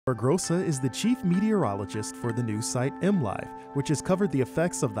Grossa is the chief meteorologist for the news site MLive, which has covered the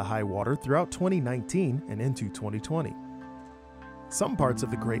effects of the high water throughout 2019 and into 2020. Some parts of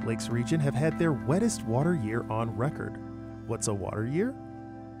the Great Lakes region have had their wettest water year on record. What's a water year?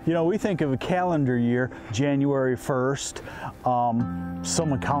 You know, we think of a calendar year, January 1st.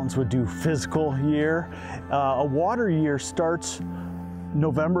 Some accountants would do fiscal year. A water year starts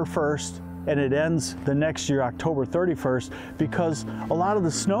November 1st and it ends the next year, October 31st, because a lot of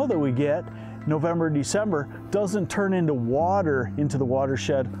the snow that we get November, December doesn't turn into water into the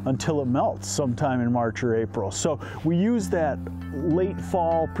watershed until it melts sometime in March or April. So we use that late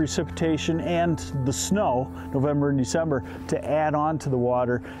fall precipitation and the snow, November and December, to add on to the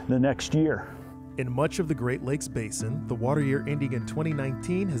water the next year. In much of the Great Lakes Basin, the water year ending in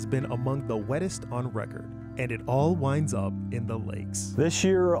 2019 has been among the wettest on record, and it all winds up in the lakes. This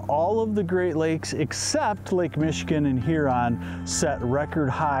year, all of the Great Lakes except Lake Michigan and Huron set record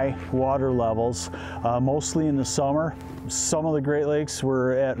high water levels, mostly in the summer. Some of the Great Lakes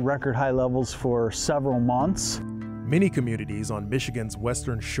were at record high levels for several months. Many communities on Michigan's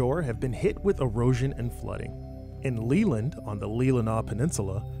western shore have been hit with erosion and flooding. In Leland, on the Leelanau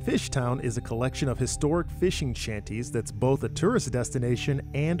Peninsula, Fishtown is a collection of historic fishing shanties that's both a tourist destination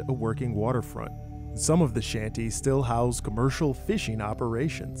and a working waterfront. Some of the shanties still house commercial fishing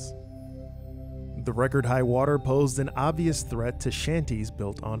operations. The record high water posed an obvious threat to shanties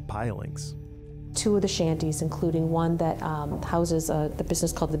built on pilings. Two of the shanties, including one that houses the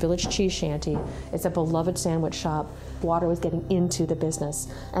business called the Village Cheese Shanty. It's a beloved sandwich shop. Water was getting into the business.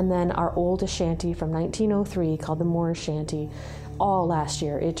 And then our oldest shanty from 1903 called the Morris Shanty. All last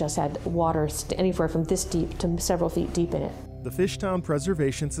year, it just had water anywhere from this deep to several feet deep in it. The Fishtown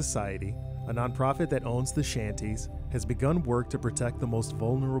Preservation Society, a nonprofit that owns the shanties, has begun work to protect the most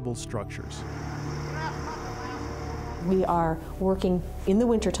vulnerable structures. We are working in the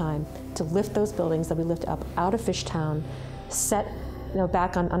wintertime to lift those buildings that we lift up out of Fishtown, set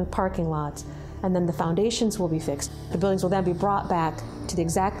back on parking lots, and then the foundations will be fixed. The buildings will then be brought back to the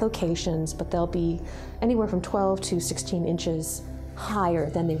exact locations, but they'll be anywhere from 12 to 16 inches higher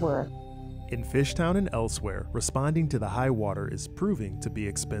than they were. In Fishtown and elsewhere, responding to the high water is proving to be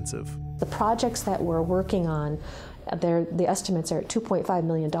expensive. The projects that we're working on, the estimates are at $2.5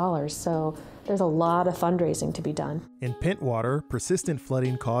 million, so there's a lot of fundraising to be done. In Pentwater, persistent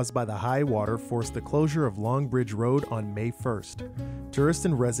flooding caused by the high water forced the closure of Long Bridge Road on May 1st. Tourists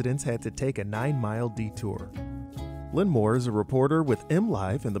and residents had to take a 9-mile detour. Lynn Moore is a reporter with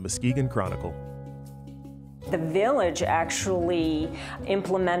MLive and the Muskegon Chronicle. The village actually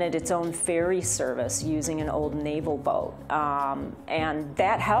implemented its own ferry service using an old naval boat, and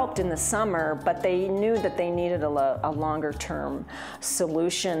that helped in the summer, but they knew that they needed a longer-term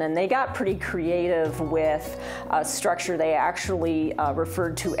solution, and they got pretty creative with a structure they actually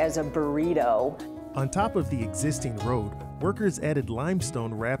referred to as a burrito. On top of the existing road, workers added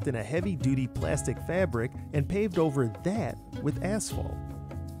limestone wrapped in a heavy-duty plastic fabric and paved over that with asphalt.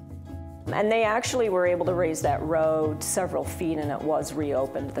 And they actually were able to raise that road several feet, and it was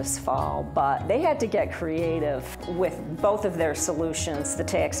reopened this fall. But they had to get creative with both of their solutions, the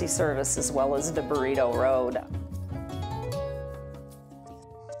taxi service as well as the burrito road.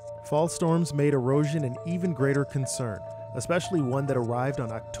 Fall storms made erosion an even greater concern, especially one that arrived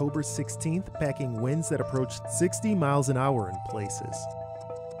on October 16th, packing winds that approached 60 miles an hour in places.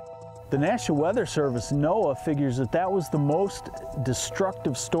 The National Weather Service, NOAA, figures that was the most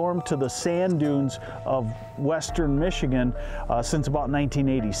destructive storm to the sand dunes of western Michigan since about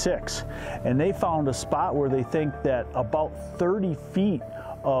 1986. And they found a spot where they think that about 30 feet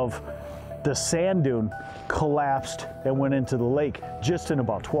of the sand dune collapsed and went into the lake just in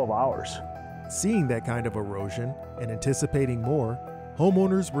about 12 hours. Seeing that kind of erosion and anticipating more,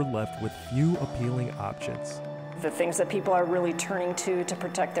 homeowners were left with few appealing options. The things that people are really turning to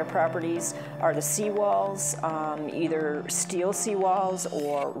protect their properties are the seawalls, either steel seawalls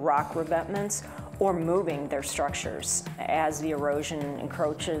or rock revetments, or moving their structures. As the erosion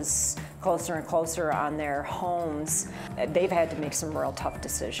encroaches closer and closer on their homes, they've had to make some real tough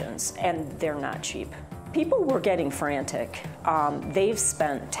decisions, and they're not cheap. People were getting frantic. They've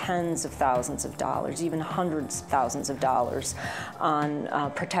spent tens of thousands of dollars, even hundreds of thousands of dollars on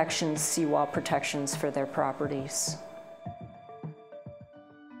protections, seawall protections for their properties.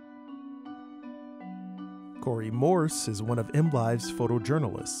 Corey Morse is one of MLive's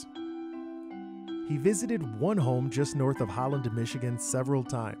photojournalists. He visited one home just north of Holland, Michigan several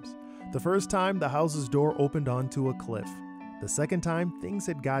times. The first time, the house's door opened onto a cliff. The second time, things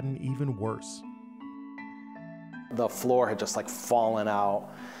had gotten even worse. The floor had just fallen out,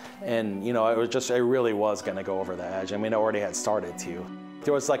 and it really was going to go over the edge. I mean, it already had started to.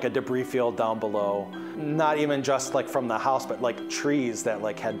 There was like a debris field down below, not even just like from the house, but like trees that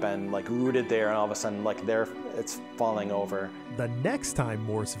like had been like rooted there, and all of a sudden like it's falling over. The next time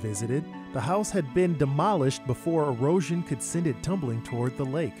Morse visited, the house had been demolished before erosion could send it tumbling toward the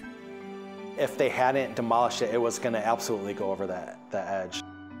lake. If they hadn't demolished it, it was going to absolutely go over the edge.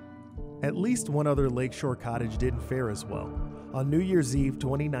 At least one other lakeshore cottage didn't fare as well. On New Year's Eve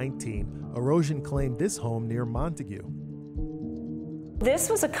 2019, erosion claimed this home near Montague.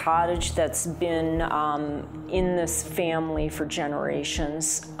 This was a cottage that's been in this family for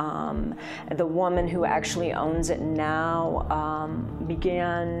generations. The woman who actually owns it now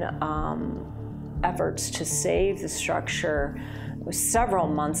began efforts to save the structure several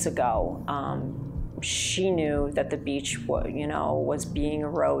months ago. She knew that the beach, was being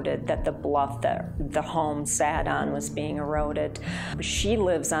eroded, that the bluff that the home sat on was being eroded. She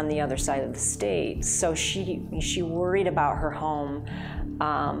lives on the other side of the state, so she worried about her home,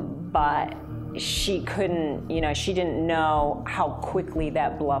 but she couldn't, she didn't know how quickly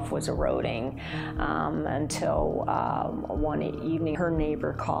that bluff was eroding until one evening her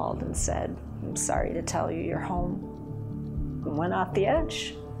neighbor called and said, "I'm sorry to tell you, your home went off the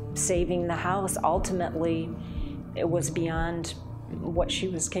edge." Saving the house, ultimately, it was beyond what she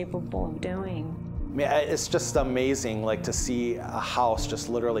was capable of doing. I mean, it's just amazing, like, to see a house just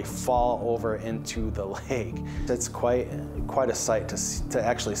literally fall over into the lake. It's quite a sight to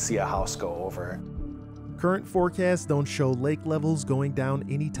actually see a house go over. Current forecasts don't show lake levels going down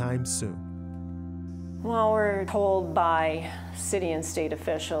anytime soon. Well, we're told by city and state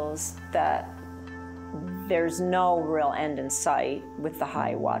officials that there's no real end in sight with the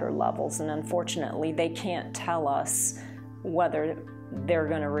high water levels, and unfortunately they can't tell us whether they're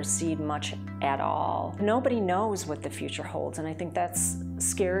going to recede much at all. Nobody knows what the future holds, and I think that's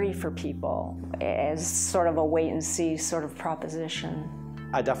scary for people as sort of a wait and see sort of proposition.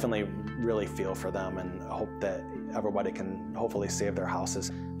 I definitely really feel for them and hope that everybody can hopefully save their houses.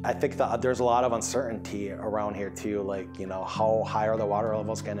 I think that there's a lot of uncertainty around here too, like, how high are the water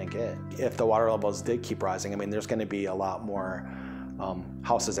levels going to get? If the water levels did keep rising, I mean, there's going to be a lot more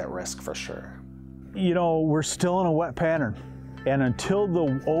houses at risk for sure. We're still in a wet pattern. And until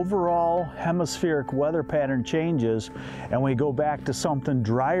the overall hemispheric weather pattern changes and we go back to something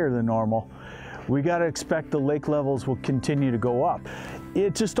drier than normal, we got to expect the lake levels will continue to go up.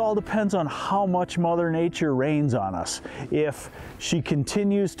 It just all depends on how much Mother Nature rains on us. If she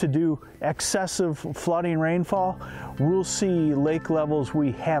continues to do excessive flooding rainfall, we'll see lake levels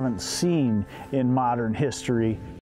we haven't seen in modern history.